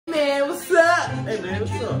Hey man,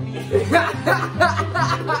 what's up?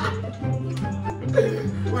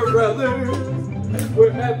 We're brothers.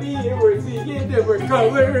 We're happy and we're singing different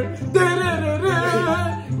colors.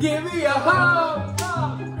 Give me a hug.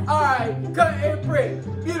 Alright, cut and print.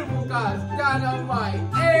 Beautiful guys. God almighty.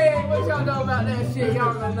 Hey, what y'all know about that shit?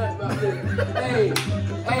 Y'all know nothing about this.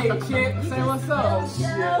 Hey, chick, say what's up.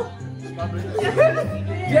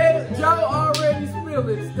 Joe already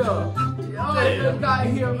spilling stuff. Y'all just got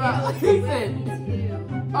here about, he said,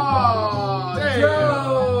 oh,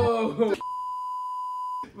 Joe.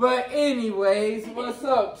 But anyways, what's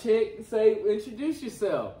up, chick? Say, introduce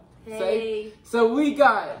yourself. Hey. Say, so we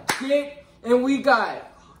got chick and we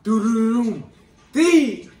got the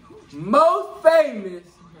most famous,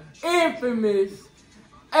 infamous,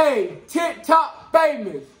 Tik Tok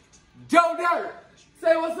famous, Joe Dirt.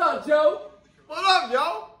 Say what's up, Joe. What up,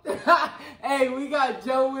 y'all? Hey, we got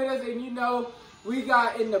Joe with us, and you know, we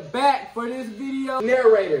got in the back for this video,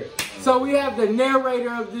 narrator. So we have the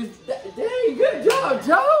narrator of this, dang, good job,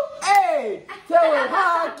 Joe. Hey, tell her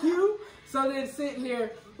hi, Q. So then sit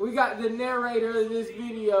here, we got the narrator of this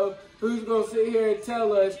video who's gonna sit here and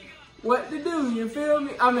tell us what to do, you feel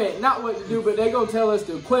me? I mean, not what to do, but they gonna tell us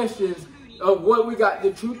the questions of what we got, the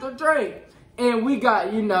truth or drink. And we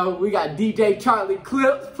got, you know, we got DJ Charlie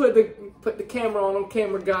Clips, put the camera on him,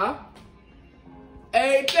 camera guy.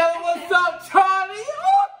 Hey, tell him what's up, Charlie.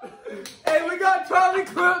 Hey, we got Charlie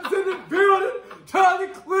Clips in the building. Charlie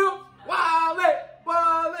Clips, wildin'.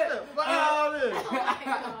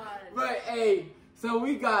 But hey, so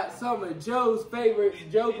we got some of Joe's favorites.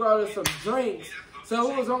 Joe brought us some drinks.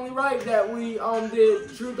 So it was only right that we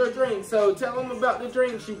did truth or drink. So tell them about the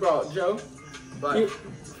drinks you brought, Joe.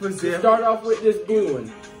 Start off with this blue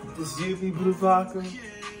one. This UV blue vodka.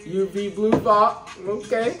 UV blue vodka,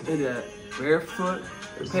 okay. And that barefoot,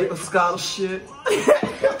 paper scholarship.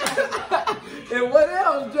 And what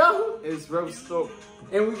else, Joe? It's roast store.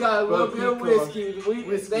 And we got a little bit of whiskey.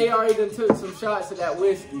 They already done took some shots of that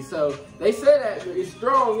whiskey. So they said that it's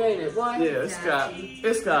strong, ain't it, boy? Yeah, it's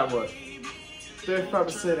got what?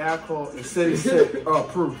 35% alcohol and 70%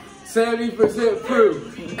 proof. 70%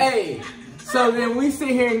 proof. Hey, so then we sit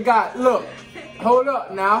here and look, hold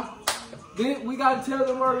up now. We gotta tell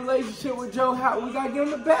them our relationship with Joe, how we gotta give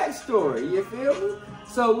them the backstory, you feel me?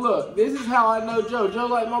 So look, this is how I know Joe. Joe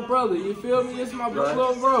like my brother, you feel me? This is my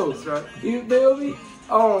little bro. That's right. You feel me?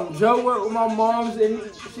 Joe worked with my mom's and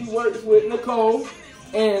she works with Nicole.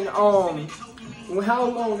 And how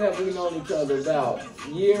long have we known each other? About a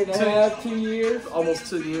year and a half, 2 years? Almost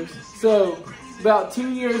 2 years. So about 2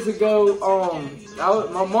 years ago,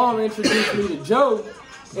 my mom introduced me to Joe.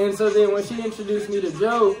 And so then when she introduced me to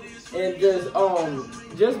Joe and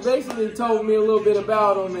just basically told me a little bit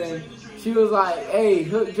about him, and she was like, hey,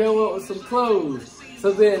 hook Joe up with some clothes.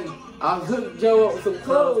 So then I hooked Joe up with some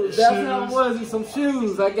clothes. That's how it was, and some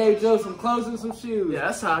shoes. I gave Joe some clothes and some shoes. Yeah,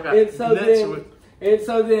 that's how I got connected with. And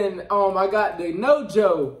so then I got to know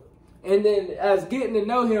Joe, and then as getting to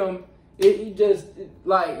know him, it just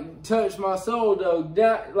like touched my soul though.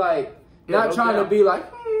 Not trying to be like,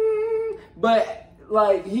 but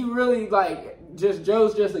like he really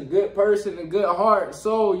Joe's just a good person, a good heart,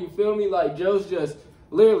 soul. You feel me? Like Joe's just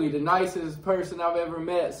literally the nicest person I've ever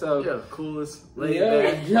met. So yeah, coolest laid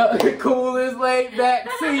back. Coolest laid back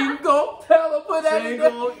single. Tell him put that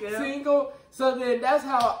single, in there. Single. So then that's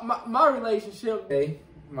how my relationship. Hey,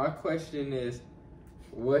 my question is,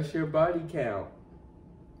 what's your body count?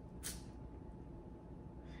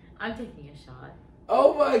 I'm taking a shot.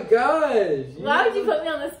 Oh my gosh. Why would you put me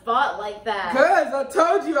on the spot like that? Cause I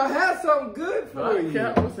told you I had something good for you.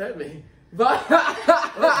 What's that mean?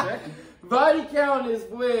 Body count is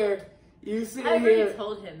where you sit here. I already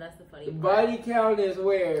told him, that's the funny part. Body count is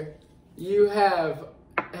where you have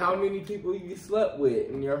how many people you slept with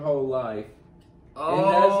in your whole life. Oh. And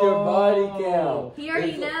that's your body count. He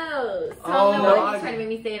already knows. So Oh, no, no, he's trying to make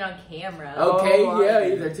me say it on camera. Okay,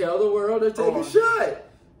 either tell the world or take a shot.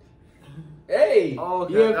 Hey,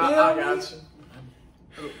 okay. you feel I me? got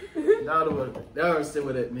you. Now I understand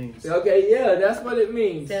what that means. Okay, yeah, that's what it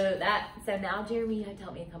means. So now Jeremy, you have to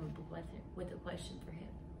help me come up with a question for him.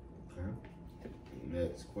 Okay.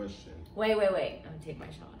 Next question. Wait. I'm gonna take my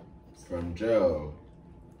shot. From Joe.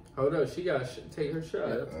 Hold up, she gotta take her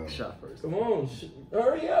shot. Shot first. Come on,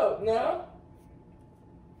 hurry up now.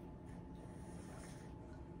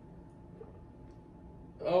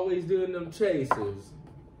 Always doing them chases.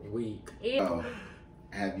 Weak. Oh,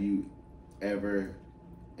 have you ever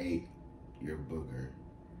ate your booger?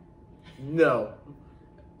 No.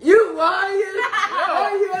 You lying?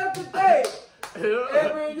 Why you have to think?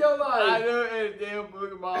 Ever in your life? I never ate a damn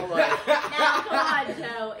booger in my life. Now, come on,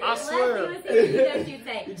 Joe. I swear. Let's see what you know you'd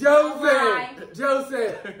say. Joe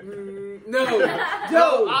said, no. No,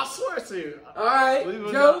 Joe. I swear to you. All right, Believe it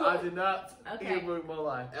or Joe. not, I did not Okay. eat a booger in my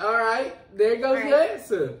life. All right, there goes All your right.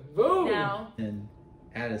 answer. Boom. Now, And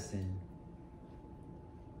Addison,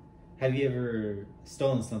 have you ever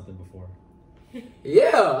stolen something before?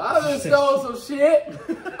 Yeah, I done stole some shit.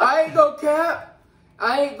 I ain't gonna cap.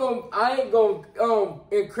 I ain't gonna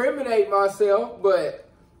incriminate myself, but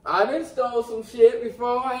I done stole some shit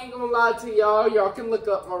before. I ain't gonna lie to y'all. Y'all can look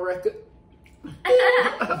up my record.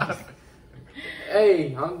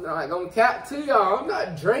 Hey, I'm not gonna cap to y'all. I'm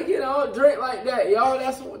not drinking. I don't drink like that, y'all.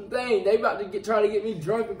 That's one thing. They about to try to get me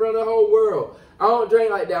drunk in front of the whole world. I don't drink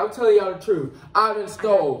like that. I'm telling y'all the truth. I done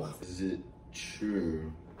stole. Is it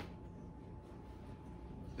true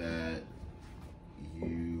that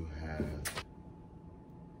you have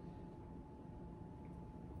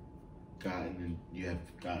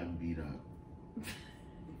gotten beat up?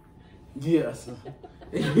 Yes.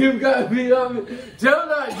 You got me on me. Joe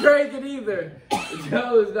not drinking either.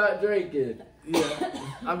 Joe is not drinking. Yeah.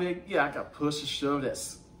 I mean, yeah, I got pushed and shoved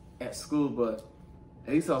at school, but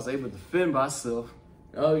at least I was able to defend myself.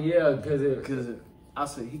 Oh yeah, because I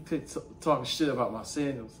said he could talking shit about my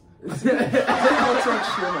sandals. I said, don't talk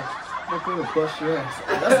shit. I'm gonna bust your ass.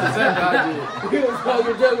 That's exactly what I did. you was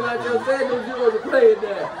talking joke about your sandals. You wasn't playing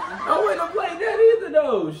that. I wasn't playing that either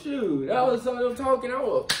though. Shoot, I was talking.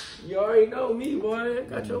 You already know me, boy. I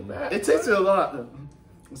got your back. It takes a lot. When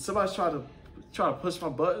somebody's trying to push my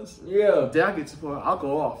buttons. Yeah. Then I get to the point I'll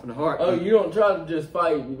go off in the heart. Oh, you don't try to just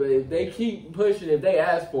fight me, but if they keep pushing, if they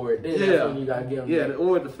ask for it, then that's when you gotta give them. Yeah,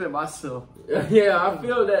 or defend myself. Yeah, I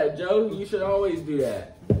feel that, Joe. You should always do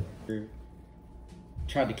that.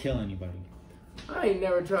 Tried to kill anybody? I ain't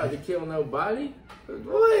never tried to kill nobody.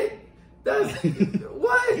 What? That's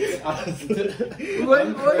what? What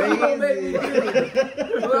you gonna make me do?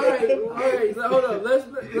 All right. So hold on.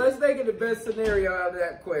 Let's think of the best scenario out of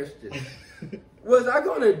that question. Was I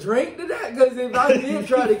gonna drink to that? Because if I did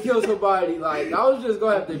try to kill somebody, like I was just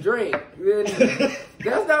gonna have to drink. Then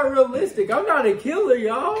that's not realistic. I'm not a killer,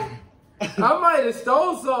 y'all. I might have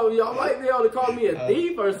stole something. Y'all might be able to call me a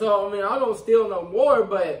thief or something. I don't steal no more,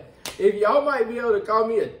 but if y'all might be able to call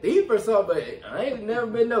me a thief or something, but I ain't never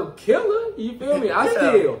been no killer. You feel me? I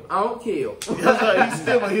steal. I don't kill. That's right. He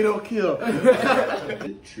steal, but he don't kill. Is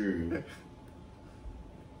it true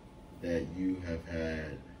that you have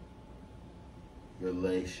had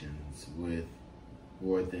relations with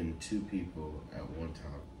more than 2 people at one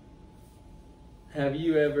time? Have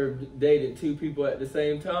you ever dated 2 people at the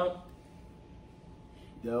same time?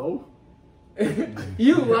 No.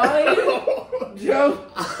 You lying, Joe?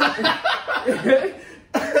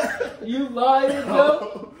 You lying,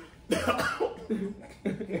 Joe?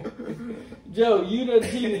 Joe, you done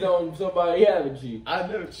cheated on somebody, haven't you? I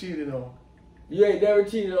never cheated on. You ain't never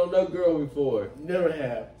cheated on no girl before. Never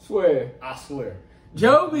have. Swear. I swear.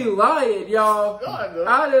 Joe be lying, y'all. No, I know.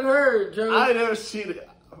 I done heard, Joe. I never cheated.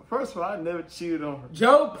 First of all, I never cheated on her.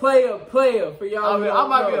 Joe player for y'all. I mean, who I don't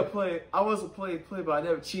might be know. a player. I was a player, but I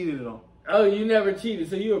never cheated on her. Oh, you never cheated,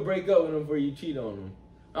 so you would break up with him before you cheat on him.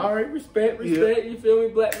 All right, respect. You feel me,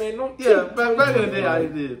 black man? Don't Yeah, cheat. back in the day I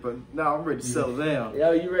did, but now I'm ready to settle down.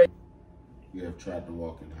 Yo, you ready? You have tried to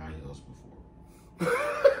walk in high heels before.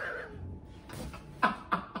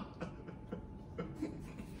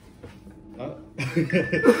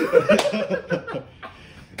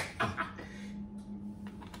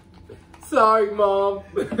 Sorry, Mom.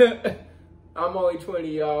 I'm only 20,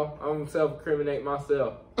 y'all. I'm self-incriminate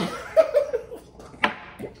myself.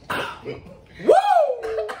 Woo!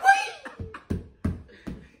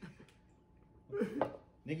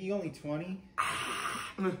 Nigga, you only 20?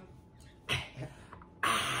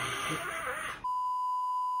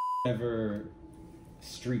 Never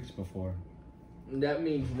streaked before? That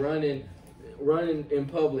means running in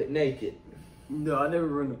public naked. No, I never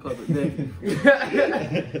run in public naked.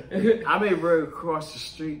 I may run across the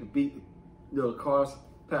street to beat the cars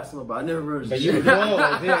passing by, but I never run the But street. you had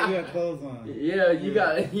clothes. Yeah, you had clothes on. Yeah, you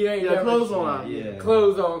ain't Yeah, never clothes on. Yeah.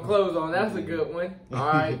 Clothes on. That's a good one. All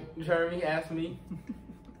right, Jeremy, ask me.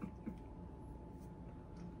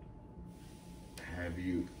 Have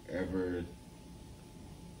you ever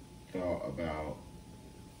thought about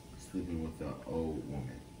sleeping with an old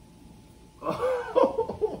woman?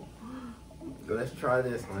 Oh. Let's try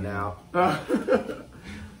this one out.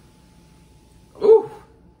 Ooh,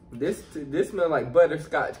 this smells like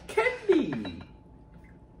butterscotch candy.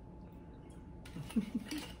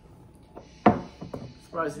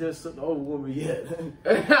 surprised he doesn't suck the old woman yet.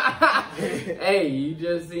 Hey, you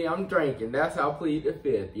just see I'm drinking. That's how I plead the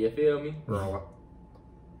fifth. You feel me?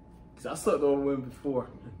 Cause I sucked the old woman before.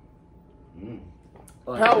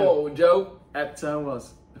 Like, How old, Joe? At the time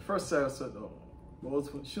was the first time I sucked the old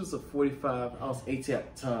woman. She was a 45. I was 18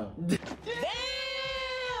 at the time. Damn!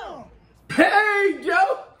 Hey,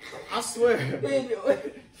 Joe! I swear.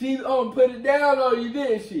 She put it down on you,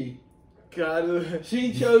 didn't she? God,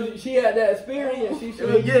 She showed you. She had that experience. She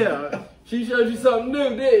showed you. yeah. She showed you something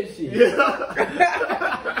new, didn't she?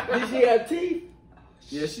 Yeah. Did she have teeth?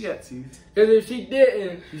 Yeah, she got teeth. Because if she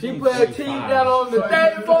didn't, she put her teeth down on the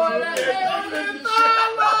table and that would be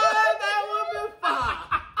fine. That would be fine.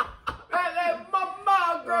 My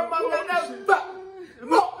mom, grandma,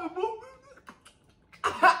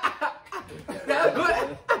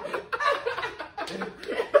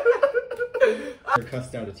 Ever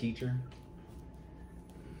cussed out a teacher?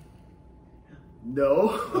 No.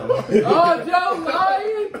 Oh, Joe,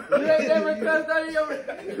 lying? You ain't never cussed out of your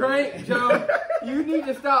drink, Joe. You need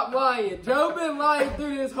to stop lying. Joe been lying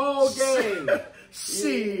through this whole game.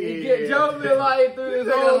 Shit. Joe been lying through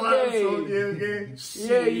this whole game.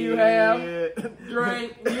 Yeah, you have. Shit.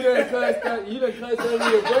 Drink. You done cussed under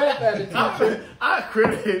your breath at the teacher. I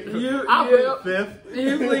quit. I yep. plead fifth.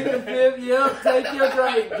 You plead the fifth. Yep. Take your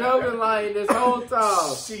drink. Joe been lying this whole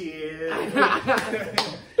time. Shit.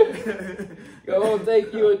 Go on,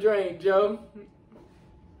 take you a drink, Joe.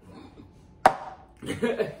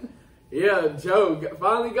 Yeah, Joe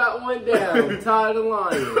finally got one down. I'm tired of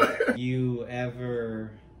lying. You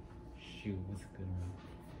ever... Shoot, what's a good one?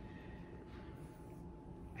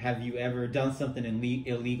 Have you ever done something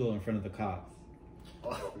illegal in front of the cops?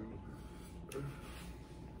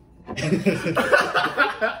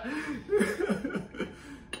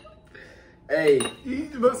 Hey, He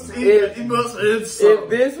must if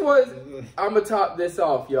this was... I'm gonna top this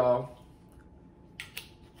off, y'all.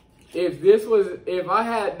 If I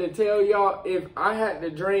had to tell y'all, if I had to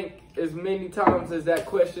drink as many times as that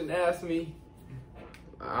question asked me,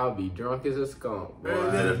 I'll be drunk as a skunk,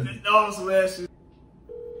 boy.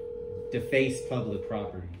 Deface public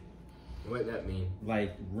property. What that mean?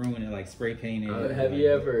 Like ruin it, like spray paint it. Have you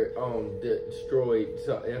ever destroyed?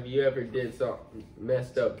 Have you ever did something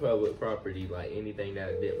messed up public property, like anything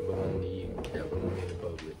that didn't belong to you, that belonged in the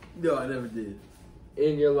public? No, I never did.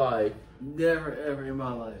 In your life, Never ever in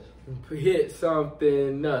my life. hit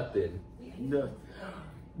something, nothing. Nothing.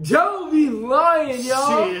 Joe be lying,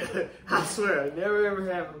 y'all. Shit. I swear, never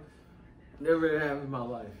ever happened. Never ever happened in my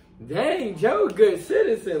life. Dang, Joe, good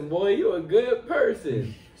citizen, boy. You a good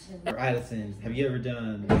person. Addison, have you ever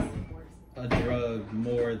done a drug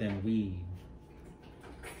more than weed?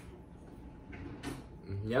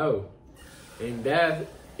 No. And that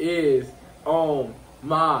is on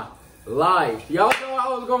my life. Y'all thought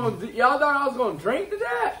I was gonna drink to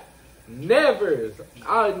that? Never.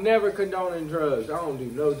 I never condone drugs. I don't do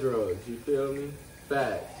no drugs. You feel me?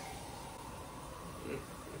 Facts.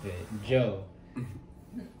 Okay. Joe,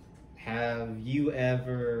 have you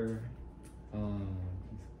ever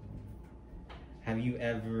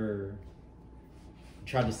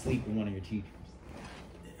tried to sleep with one of your teachers?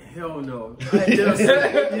 Hell no. I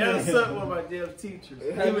never slept with my damn teachers.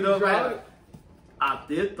 Even though I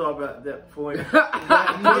did thought about that point.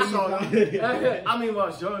 I mean, when I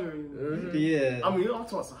was younger. Yeah. I mean, I'm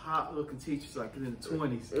talking some hot looking teachers like in the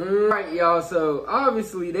 20s. Right, y'all. So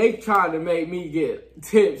obviously they trying to make me get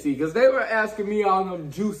tipsy because they were asking me all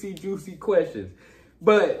them juicy questions.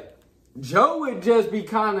 But Joe would just be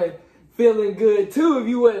kind of feeling good too if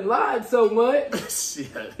you wouldn't lie so much.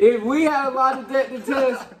 Shit. If we had a lie detector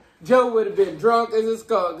test, Joe would have been drunk as a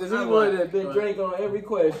skunk because he would have been drinking on every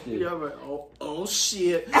question. Yeah, I'm like, oh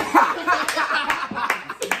shit.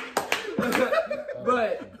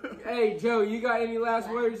 But hey, Joe, you got any last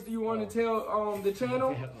words do you want to tell the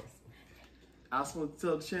channel? I just want to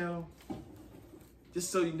tell the channel,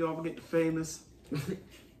 just so you know, I'm getting famous. If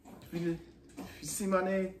you see my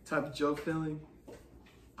name, type Joe Filling.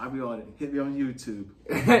 I'll be on it. Hit me on YouTube.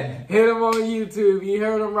 Hit him on YouTube. You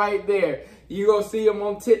heard him right there. You gonna see him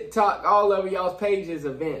on TikTok, all over y'all's pages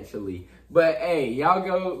eventually. But hey, y'all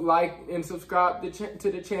go like and subscribe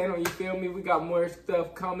to the channel. You feel me? We got more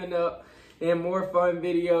stuff coming up and more fun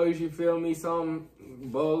videos. You feel me? Some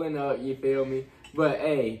bowling up. You feel me? But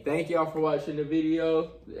hey, thank y'all for watching the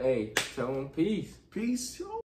video. Hey, tell them peace. Peace.